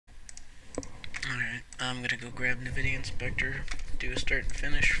I'm gonna go grab Nvidia Inspector, do a start and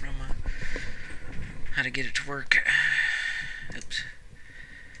finish from how to get it to work. Oops.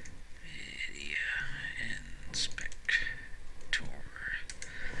 Nvidia Inspector.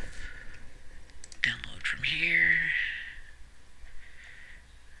 Download from here.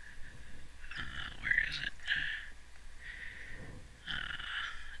 Where is it?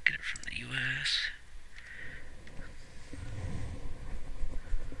 Get it from the US.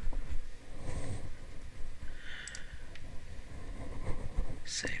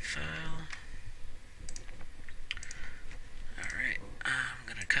 Save file. Alright, I'm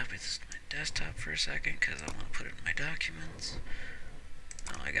going to copy this to my desktop for a second because I want to put it in my documents.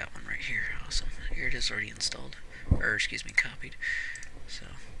 Oh, I got one right here. Awesome. Here it is already installed. Or, excuse me, copied. So,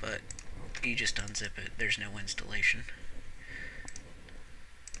 but you just unzip it. There's no installation.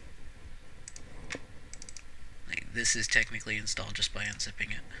 Like, this is technically installed just by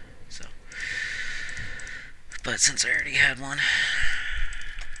unzipping it. So, but since I already had one,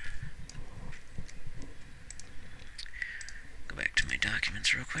 go back to my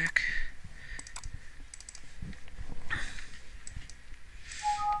documents real quick.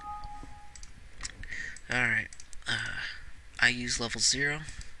 Alright, I use level 0,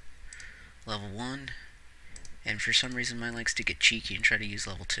 level 1, and for some reason mine likes to get cheeky and try to use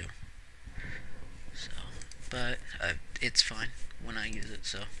level 2. So, but it's fine when I use it,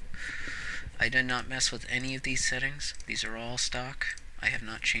 so. I did not mess with any of these settings. These are all stock. I have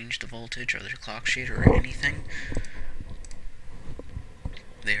not changed the voltage or the clock sheet or anything.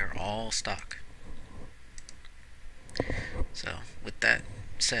 They are all stock. So, with that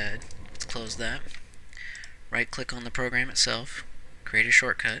said, let's close that. Right click on the program itself, create a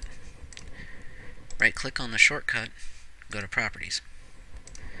shortcut. Right click on the shortcut, go to properties.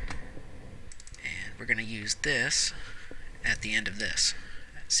 And we're going to use this at the end of this.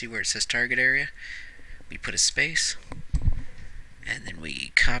 See where it says target area? We put a space, and then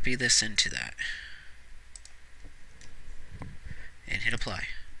we copy this into that. And hit apply.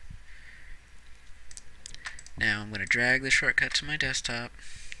 Now I'm going to drag the shortcut to my desktop,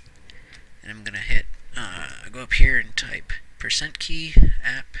 and I'm going to hit go up here and type %key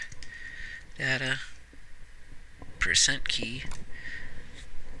app data %key.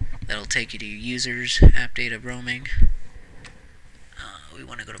 That'll take you to users app data roaming. We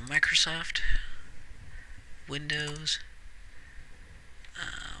want to go to Microsoft, Windows.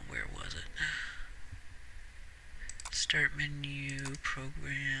 Where was it? Start menu,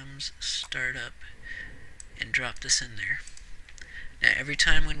 programs, startup, and drop this in there. Now every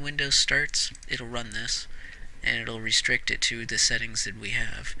time when Windows starts, it'll run this, and it'll restrict it to the settings that we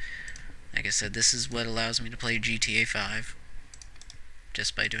have. Like I said, this is what allows me to play GTA 5,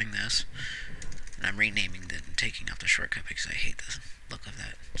 just by doing this. And I'm renaming it and taking off the shortcut because I hate the look of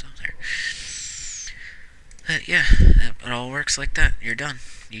that. So there. But yeah, it all works like that. You're done.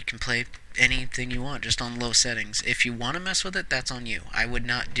 You can play anything you want, just on low settings. If you want to mess with it, that's on you. I would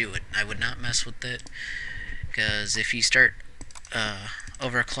not do it. I would not mess with it, because if you start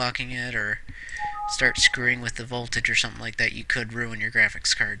overclocking it or start screwing with the voltage or something like that, you could ruin your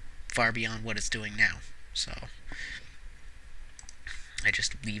graphics card far beyond what it's doing now. So I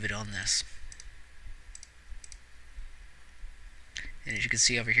just leave it on this. And as you can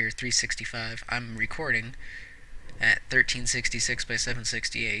see over here, 365, I'm recording at 1366 by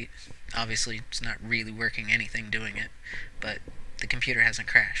 768. Obviously, it's not really working anything doing it, but the computer hasn't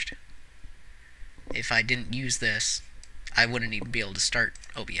crashed. If I didn't use this, I wouldn't even be able to start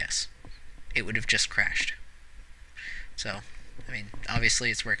OBS. It would have just crashed. So, I mean, obviously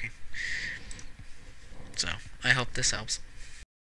it's working. So, I hope this helps.